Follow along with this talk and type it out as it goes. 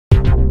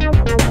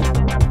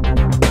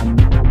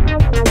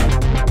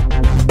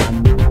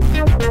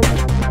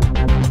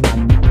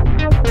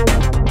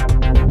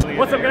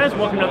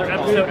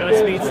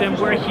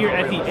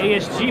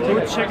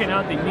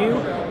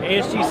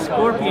ASG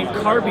Scorpion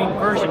Carbine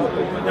version.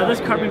 Now this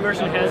Carbine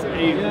version has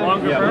a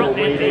longer barrel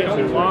and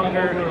a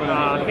longer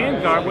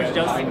handguard, which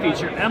does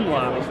feature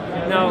M-lock.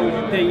 Now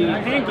the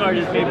handguard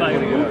is made by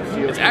who?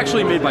 It's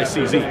actually made by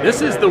CZ.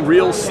 This is the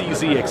real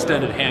CZ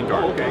extended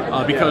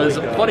handguard because,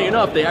 funny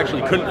enough, they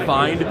actually couldn't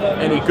find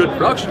any good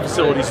production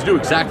facilities to do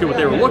exactly what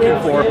they were looking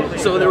for,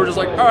 so they were just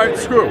like, all right,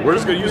 screw it, we're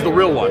just going to use the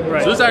real one.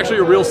 Right. So this is actually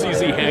a real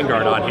CZ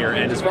handguard on here,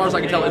 and as far as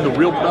I can tell, in the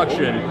real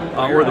production,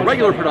 or the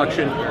regular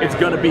production, it's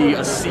going to be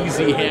a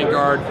CZ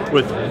handguard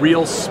with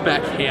real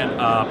spec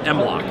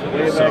M-lock.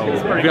 So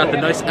we've got the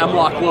nice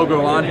M-lock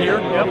logo on here,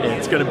 and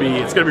it's going to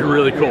be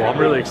really cool. I'm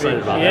really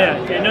excited about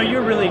that. Yeah, I know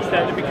you're really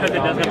excited because it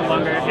does have a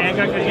longer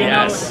handguard,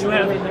 because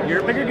you're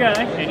a bigger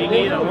guy, and you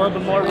need a little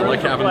bit more room I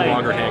like having play.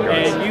 longer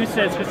handguards. And you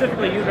said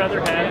specifically you'd rather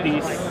have the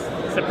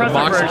suppressor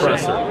Mock version.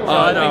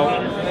 suppressor.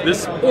 No,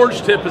 this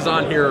orange tip is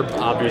on here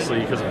obviously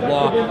because of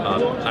law.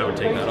 I would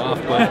take that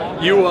off,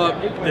 but you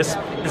this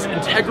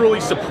integrally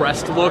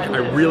suppressed look I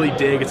really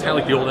dig. It's kind of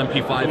like the old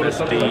MP5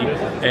 SD,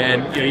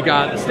 and you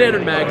got the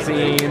standard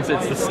magazines.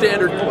 It's the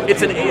standard.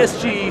 It's an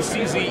ASG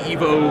CZ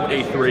Evo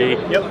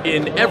A3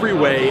 in every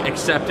way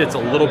except it's a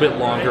little bit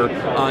longer.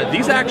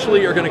 These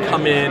actually are going to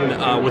come in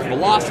with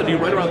velocity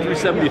right around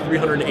 370 to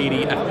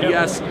 380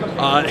 FPS.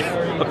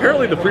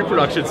 Apparently the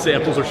pre-production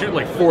samples are shooting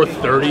like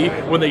 430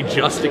 when they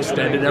just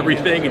extended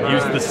everything and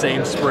used the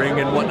same spring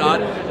and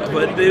whatnot,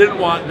 but they didn't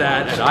want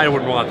that, and I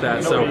wouldn't want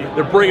that, so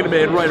they're bringing them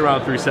in right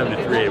around 370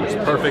 to 380, which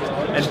is perfect.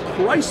 And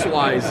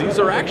price-wise, these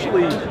are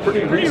actually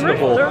pretty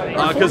reasonable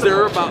because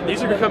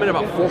these are going to come in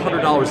about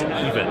 $400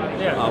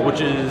 even,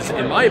 which is,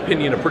 in my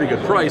opinion, a pretty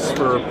good price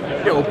for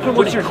For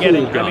what you're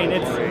getting. gun. I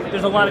mean,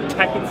 there's a lot of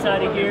tech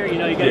inside of here. You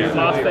know, you got your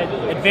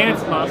MOSFET,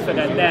 advanced MOSFET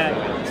at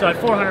that. So at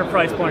 400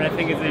 price point, I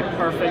think is a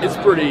perfect.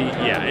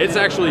 It's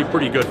actually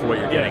pretty good for what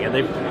you're getting, and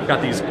they've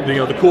got these,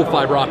 the cool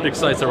fiber optic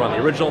sights that are on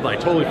the original that I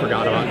totally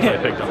forgot about until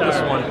I picked up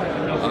this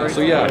one.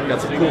 So yeah,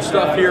 got some cool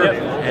stuff here,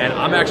 and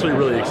I'm actually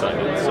really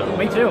excited. So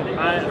me too.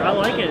 I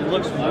like it. It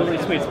looks really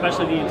sweet,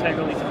 especially the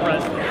integrally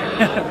suppressed.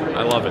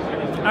 I love it.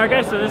 Alright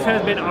guys, so this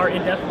has been our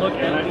in-depth look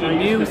at the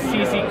new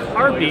CZ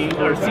Carbine,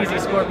 or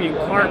CZ Scorpion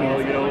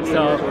Carbine.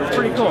 So it's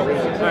pretty cool.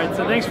 Alright,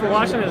 so thanks for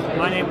watching.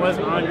 My name was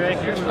Andre.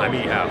 I'm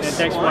E-House. And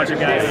thanks for watching,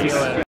 guys. See you later.